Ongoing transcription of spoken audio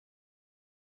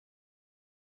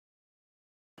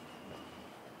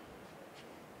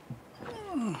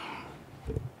Oh.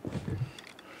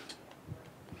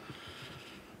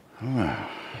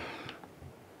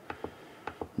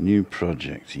 New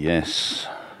project, yes.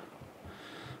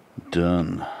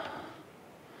 Done.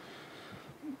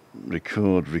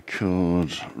 Record.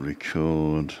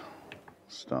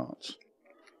 Start.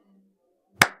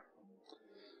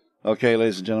 Okay,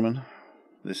 ladies and gentlemen,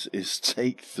 this is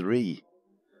take 3.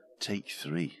 Take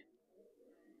 3.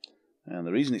 And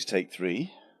the reason it's take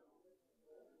 3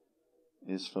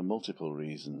 is for multiple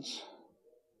reasons.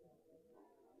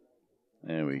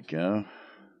 There we go.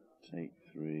 Take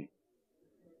 3.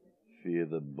 Fear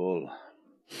the bull.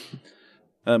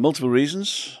 Multiple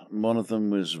reasons. One of them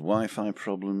was Wi-Fi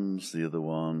problems. The other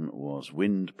one was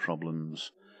wind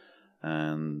problems.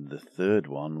 And the third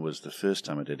one was the first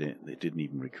time I did it, they didn't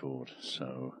even record.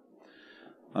 So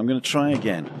I'm going to try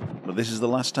again. But this is the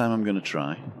last time I'm going to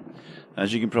try.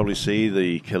 As you can probably see,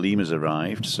 the Kalima's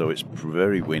arrived, so it's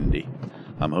very windy.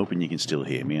 I'm hoping you can still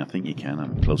hear me. I think you can.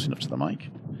 I'm close enough to the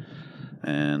mic.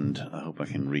 And I hope I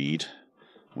can read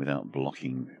without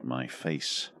blocking my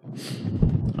face.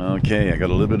 Okay, I got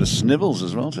a little bit of snivels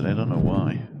as well today. I don't know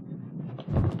why.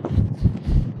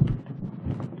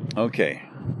 Okay.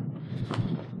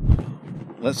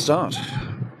 Let's start.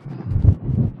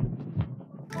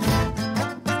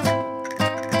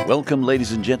 Welcome,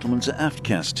 ladies and gentlemen, to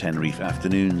AFTCAST Tenerife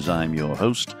Afternoons. I'm your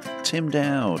host, Tim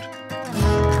Dowd.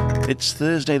 It's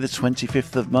Thursday, the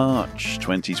 25th of March,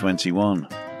 2021.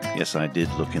 Yes, I did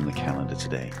look in the calendar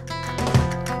today.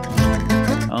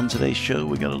 On today's show,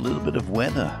 we got a little bit of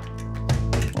weather.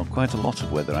 Well, quite a lot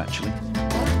of weather, actually.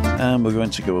 And we're going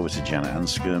to go over to Janet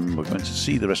Anscombe. We're going to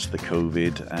see the rest of the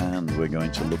COVID, and we're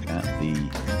going to look at the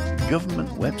government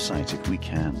website if we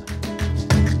can.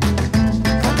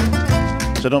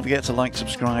 So don't forget to like,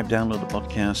 subscribe, download the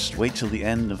podcast. Wait till the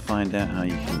end and find out how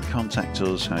you can contact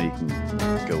us, how you can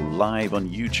go live on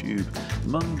YouTube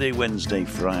Monday, Wednesday,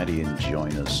 Friday, and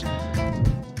join us.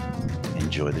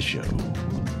 Enjoy the show.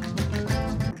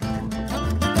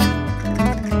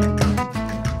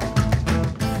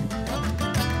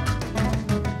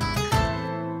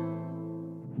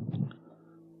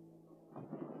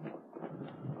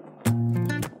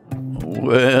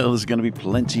 Well, there's going to be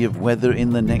plenty of weather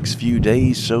in the next few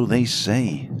days, so they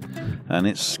say. And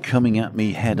it's coming at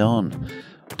me head on,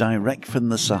 direct from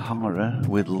the Sahara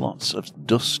with lots of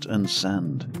dust and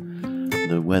sand.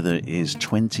 The weather is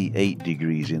 28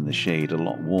 degrees in the shade, a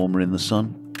lot warmer in the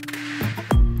sun.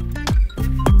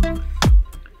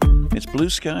 It's blue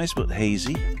skies but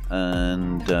hazy,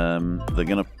 and they're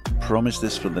going to promise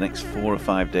this for the next 4 or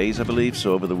 5 days, I believe,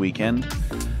 so over the weekend.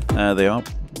 They are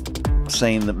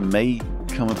saying that may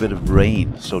come a bit of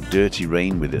rain, so dirty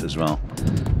rain with it as well.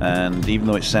 And even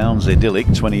though it sounds idyllic,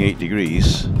 28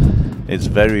 degrees, it's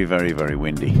very, very, very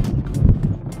windy.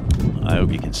 I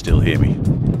hope you can still hear me.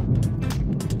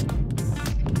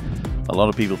 A lot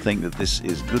of people think that this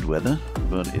is good weather,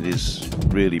 but it is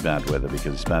really bad weather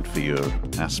because it's bad for your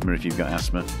asthma if you've got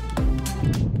asthma.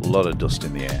 A lot of dust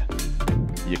in the air.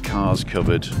 Your car's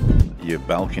covered, your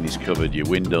balcony's covered, your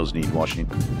windows need washing.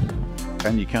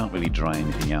 And you can't really dry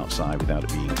anything outside without it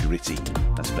being gritty,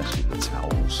 especially the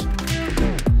towels.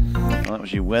 Well, that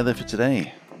was your weather for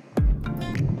today.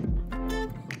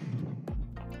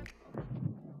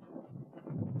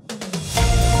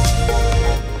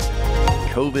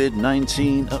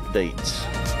 COVID-19 update.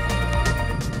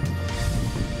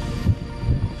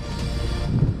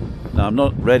 Now, I'm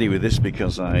not ready with this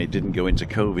because I didn't go into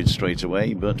COVID straight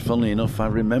away, but funnily enough, I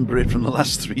remember it from the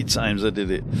last 3 times I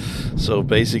did it. So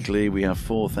basically, we have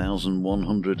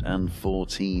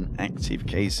 4,114 active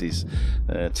cases.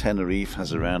 Tenerife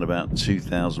has around about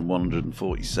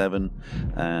 2,147,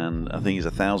 and I think it's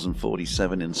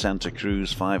 1,047 in Santa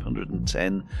Cruz,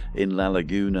 510 in La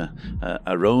Laguna.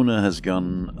 Arona has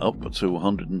gone up to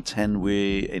 110.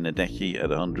 We're in Adeje at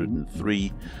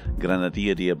 103.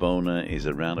 Granadilla de Abona is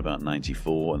around about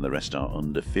 94, and the rest are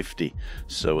under 50.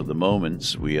 So at the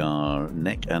moment we are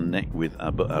neck and neck with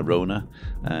Arona,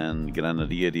 and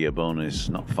Granadilla de Abona is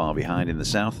not far behind in the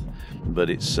south, but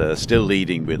it's still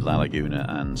leading with La Laguna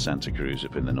and Santa Cruz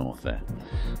up in the north there.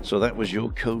 So that was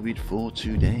your COVID for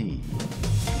today.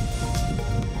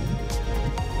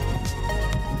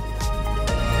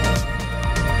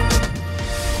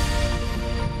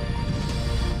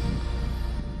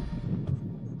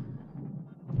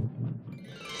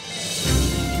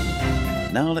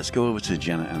 Now let's go over to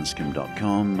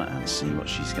janetanscombe.com and see what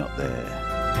she's got there.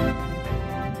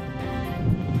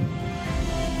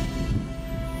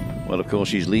 Well, of course,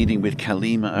 she's leading with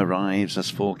Kalima arrives as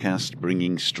forecast,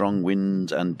 bringing strong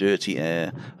wind and dirty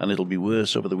air, and it'll be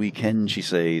worse over the weekend, she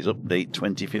says. Update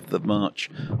 25th of March.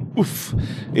 Oof!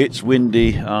 It's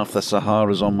windy, half the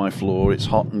Sahara's on my floor, it's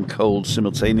hot and cold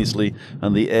simultaneously,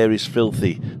 and the air is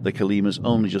filthy. The Kalima's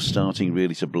only just starting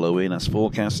really to blow in as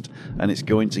forecast, and it's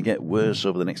going to get worse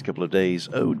over the next couple of days.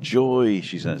 Oh, joy,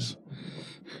 she says.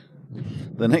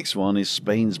 The next one is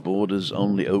Spain's borders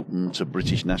only open to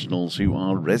British nationals who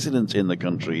are resident in the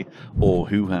country or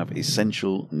who have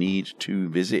essential need to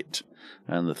visit.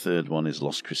 And the third one is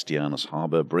Los Cristianos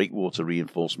Harbour breakwater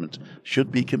reinforcement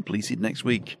should be completed next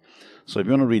week. So if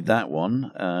you want to read that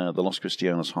one, the Los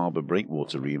Cristianos Harbour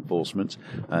breakwater reinforcement,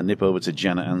 nip over to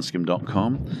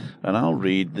janetanscombe.com, and I'll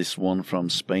read this one from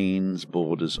Spain's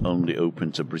borders only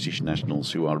open to British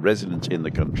nationals who are resident in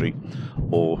the country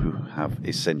or who have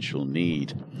essential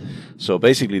need. So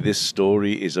basically this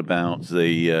story is about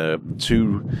the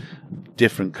two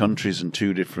different countries and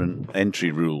two different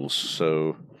entry rules.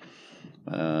 So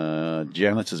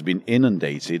Janet has been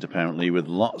inundated apparently with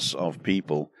lots of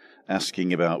people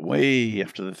asking about, way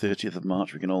after the 30th of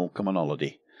March we can all come on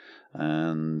holiday.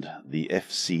 And the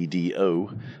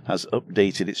FCDO has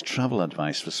updated its travel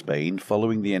advice for Spain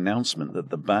following the announcement that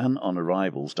the ban on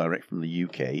arrivals direct from the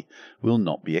UK will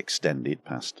not be extended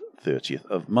past 30th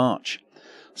of March.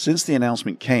 Since the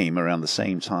announcement came around the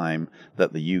same time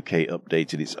that the UK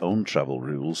updated its own travel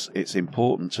rules, it's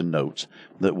important to note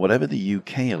that whatever the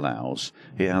UK allows,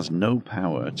 it has no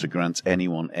power to grant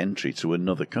anyone entry to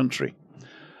another country.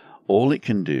 All it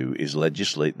can do is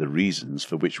legislate the reasons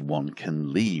for which one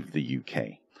can leave the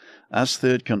UK. As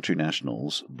third country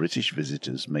nationals, British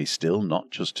visitors may still not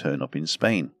just turn up in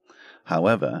Spain.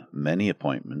 However, many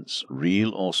appointments,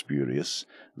 real or spurious,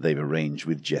 they've arranged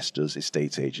with jesters,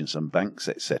 estate agents and banks,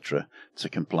 etc., to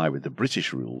comply with the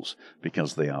British rules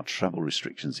because there are travel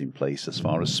restrictions in place as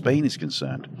far as Spain is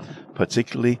concerned,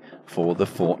 particularly for the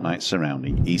fortnight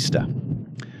surrounding Easter.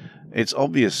 It's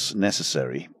obvious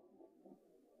necessary.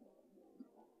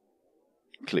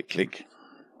 Click, click.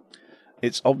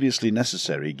 It's obviously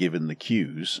necessary given the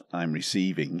queues I'm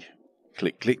receiving.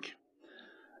 Click, click.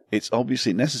 It's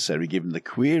obviously necessary given the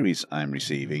queries I'm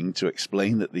receiving to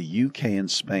explain that the UK and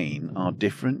Spain are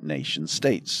different nation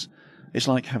states. It's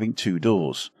like having two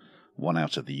doors, one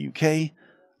out of the UK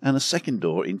and a second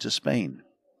door into Spain.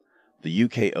 The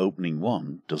UK opening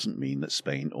one doesn't mean that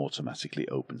Spain automatically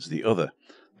opens the other,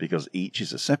 because each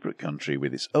is a separate country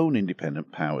with its own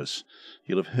independent powers.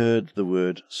 You'll have heard the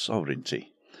word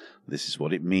sovereignty. This is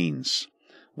what it means.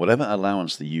 Whatever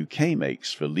allowance the UK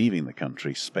makes for leaving the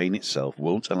country, Spain itself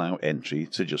won't allow entry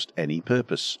to just any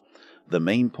purpose. The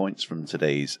main points from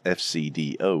today's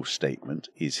FCDO statement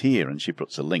is here, and she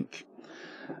puts a link.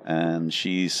 And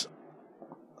she's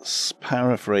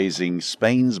paraphrasing,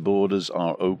 Spain's borders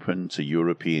are open to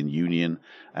European Union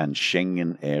and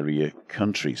Schengen area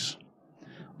countries.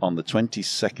 On the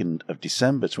 22nd of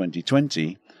December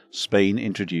 2020, Spain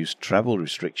introduced travel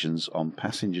restrictions on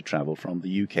passenger travel from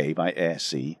the UK by air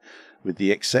sea, with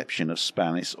the exception of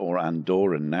Spanish or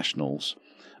Andorran nationals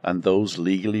and those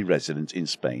legally resident in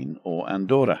Spain or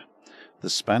Andorra. The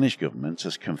Spanish government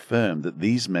has confirmed that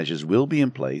these measures will be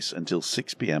in place until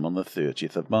 6 p.m. on the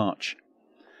 30th of March.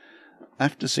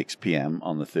 After 6 p.m.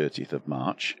 on the 30th of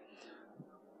March,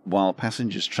 while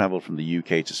passengers travel from the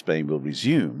UK to Spain will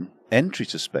resume, entry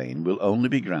to Spain will only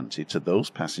be granted to those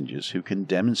passengers who can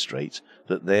demonstrate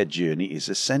that their journey is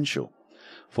essential.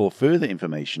 For further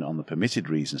information on the permitted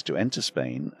reasons to enter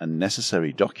Spain and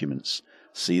necessary documents,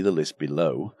 see the list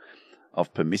below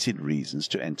of permitted reasons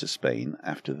to enter Spain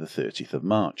after the 30th of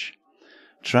March.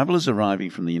 Travellers arriving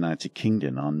from the United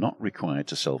Kingdom are not required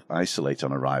to self-isolate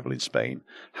on arrival in Spain.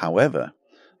 However,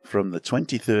 from the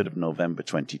 23rd of November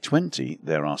 2020,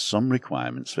 there are some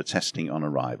requirements for testing on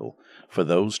arrival for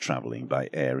those travelling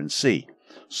by air and sea.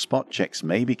 Spot checks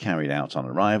may be carried out on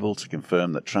arrival to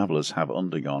confirm that travellers have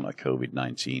undergone a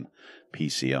COVID-19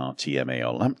 PCR, TMA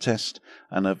or LAMP test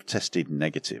and have tested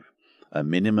negative. A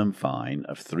minimum fine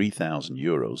of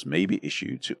 €3,000 may be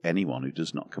issued to anyone who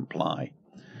does not comply.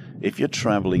 If you're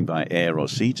travelling by air or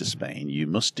sea to Spain, you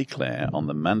must declare on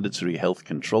the mandatory health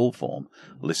control form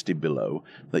listed below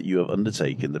that you have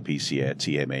undertaken the PCR,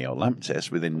 TMA or LAMP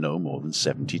test within no more than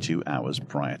 72 hours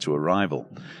prior to arrival,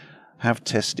 have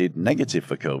tested negative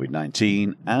for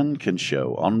COVID-19 and can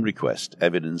show on request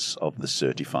evidence of the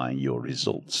certifying your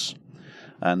results.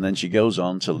 And then she goes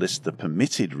on to list the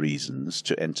permitted reasons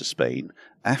to enter Spain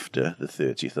after the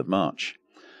 30th of March.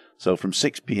 So from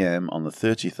 6 p.m. on the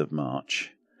 30th of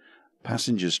March,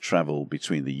 passengers travel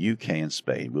between the UK and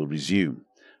Spain will resume.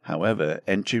 However,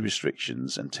 entry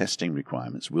restrictions and testing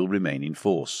requirements will remain in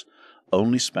force.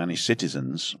 only Spanish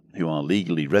citizens who are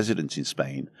legally resident in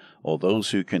Spain or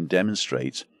those who can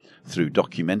demonstrate through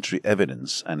documentary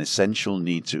evidence an essential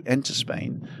need to enter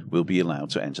Spain will be allowed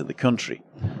to enter the country.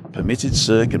 Permitted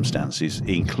circumstances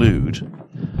include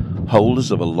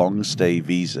holders of a long-stay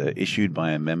visa issued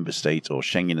by a member state or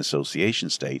Schengen Association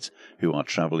state who are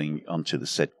travelling onto the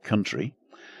said country,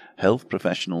 health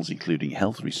professionals including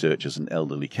health researchers and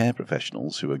elderly care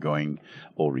professionals who are going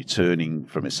or returning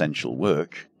from essential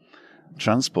work,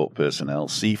 transport personnel,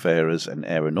 seafarers and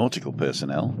aeronautical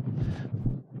personnel,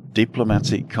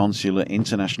 diplomatic, consular,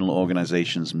 international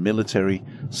organizations, military,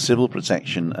 civil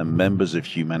protection and members of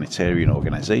humanitarian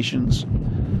organizations,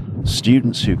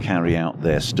 students who carry out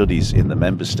their studies in the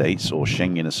member states or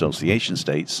Schengen Association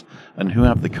states and who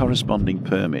have the corresponding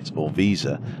permit or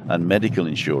visa and medical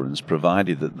insurance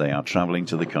provided that they are travelling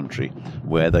to the country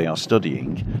where they are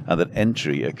studying and that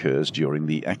entry occurs during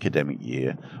the academic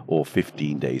year or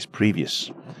 15 days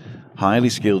previous. Highly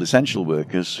skilled essential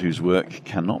workers whose work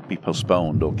cannot be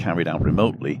postponed or carried out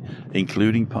remotely,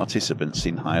 including participants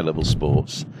in high-level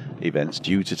sports events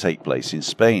due to take place in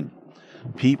Spain.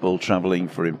 People travelling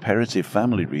for imperative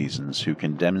family reasons who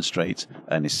can demonstrate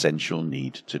an essential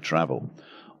need to travel.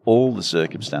 All the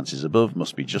circumstances above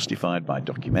must be justified by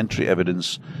documentary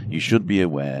evidence. You should be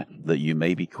aware that you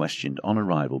may be questioned on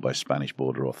arrival by Spanish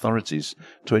border authorities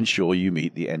to ensure you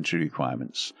meet the entry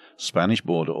requirements. Spanish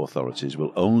border authorities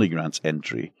will only grant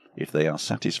entry if they are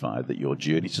satisfied that your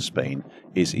journey to Spain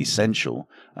is essential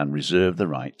and reserve the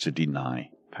right to deny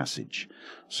passage.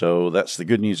 So that's the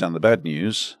good news and the bad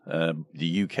news.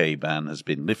 The UK ban has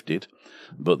been lifted,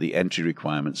 but the entry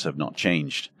requirements have not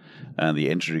changed. And the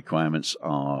entry requirements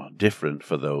are different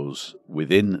for those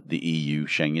within the EU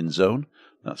Schengen zone.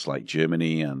 That's like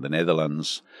Germany and the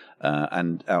Netherlands,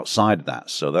 and outside of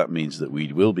that. So that means that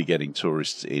we will be getting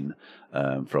tourists in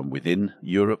from within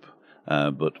Europe,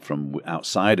 but from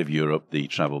outside of Europe, the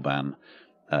travel ban,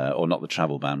 or not the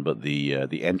travel ban, but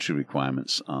the entry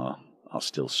requirements are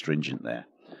still stringent there.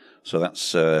 So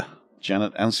that's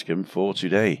Janet Anscombe for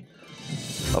today.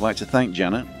 I'd like to thank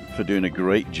Janet for doing a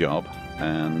great job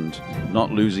and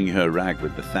not losing her rag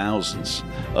with the thousands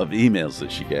of emails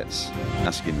that she gets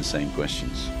asking the same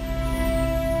questions.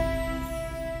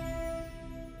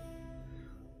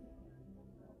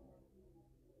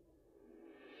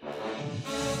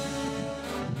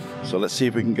 So let's see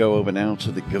if we can go over now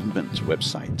to the government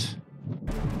website.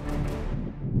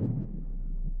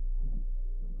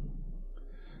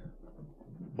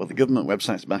 Well, the government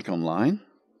website's back online.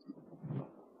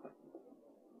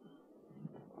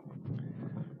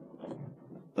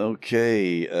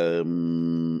 Okay,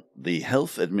 the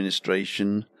Health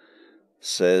Administration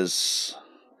says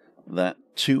that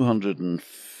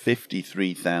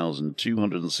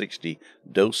 253,260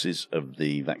 doses of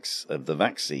the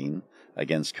vaccine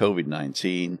against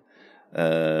COVID-19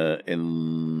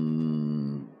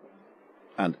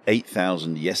 and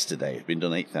 8,000 yesterday. It's been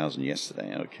done 8,000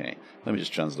 yesterday. Okay, let me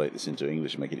just translate this into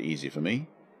English and make it easier for me.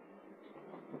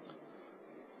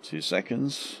 2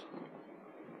 seconds.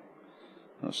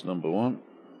 That's number one.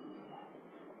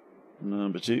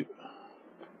 Number two.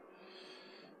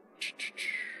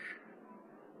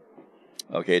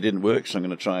 Okay, it didn't work, so I'm going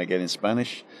to try again in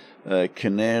Spanish.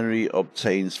 Canary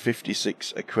obtains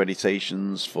 56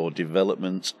 accreditations for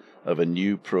development of a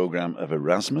new program of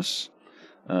Erasmus.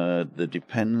 The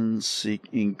dependency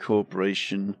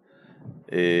incorporation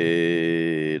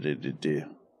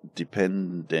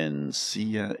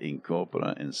dependencia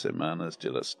incorpora en semanas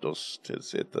de las dos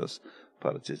terceras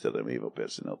partes del mismo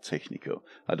personal técnico.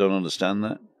 I don't understand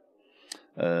that.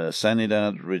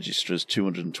 Sanidad registers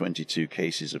 222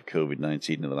 cases of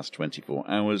COVID-19 in the last 24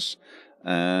 hours.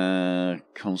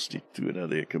 Constituida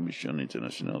de Comisión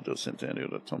Internacional del Centenario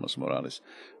de Tomás Morales.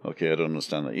 Okay, I don't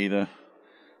understand that either.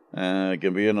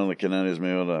 Gobierno de Canarias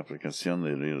mejora la aplicación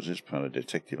de virus para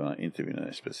detectar intervenir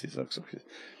especies.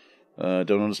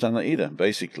 Don't understand that either.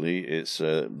 Basically, it's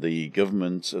the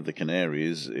government of the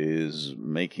Canaries is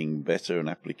making better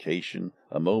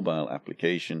a mobile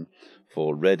application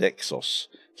for red exos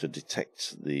to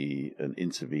detect and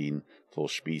intervene for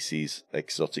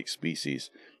exotic species.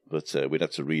 But we'd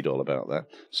have to read all about that.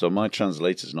 So my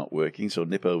translator's not working, so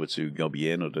nip over to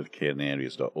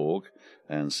gobiernodecanarias.org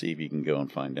and see if you can go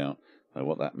and find out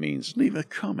what that means. Leave a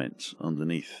comment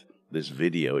underneath this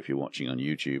video if you're watching on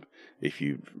YouTube, if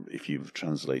you've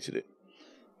translated it.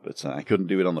 But I couldn't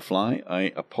do it on the fly.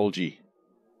 I apologize.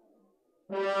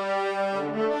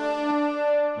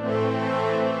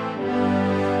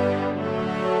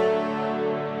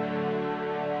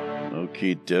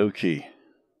 Okie dokie.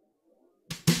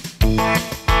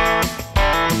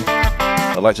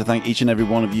 I'd like to thank each and every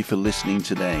one of you for listening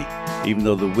today, even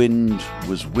though the wind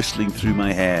was whistling through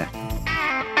my hair.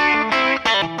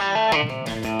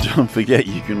 Don't forget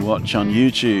you can watch on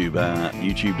YouTube at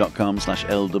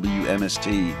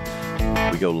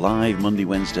youtube.com/LWMST. We go live Monday,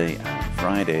 Wednesday and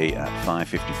Friday at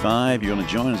 5:55. If you want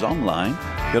to join us online,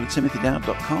 go to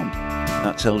timothydowd.com.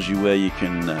 That tells you where you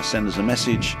can send us a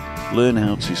message, learn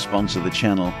how to sponsor the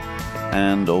channel,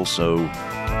 and also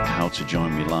how to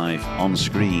join me live on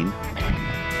screen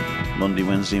Monday,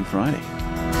 Wednesday and Friday.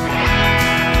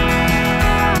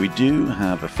 We do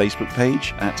have a Facebook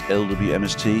page at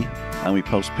LWMST, and we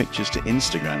post pictures to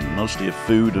Instagram, mostly of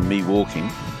food and me walking,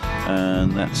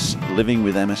 and that's Living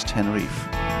with MS Tenerife.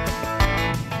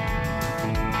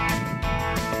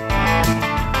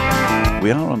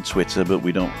 We are on Twitter, but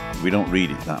we don't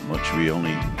read it that much. We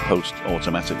only post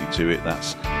automatically to it.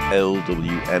 That's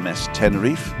LWMS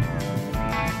Tenerife.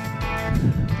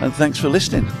 And thanks for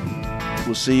listening.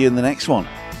 We'll see you in the next one.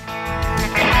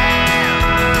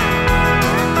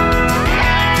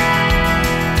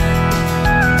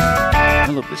 I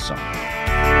love this song.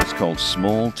 It's called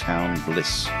Small Town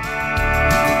Bliss.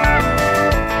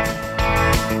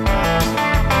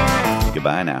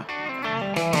 Goodbye now.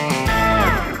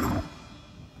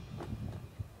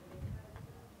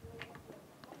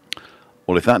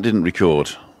 Well, if that didn't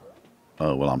record,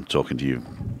 oh, well, I'm talking to you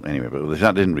anyway, but if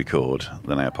that didn't record,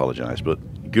 then I apologise. But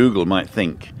Google might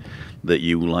think that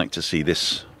you would like to see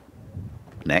this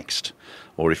next,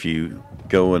 or if you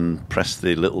go and press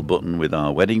the little button with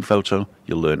our wedding photo,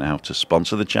 you'll learn how to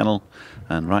sponsor the channel,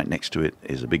 and right next to it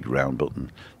is a big round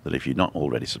button that if you're not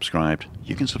already subscribed,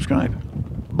 you can subscribe.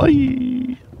 Bye!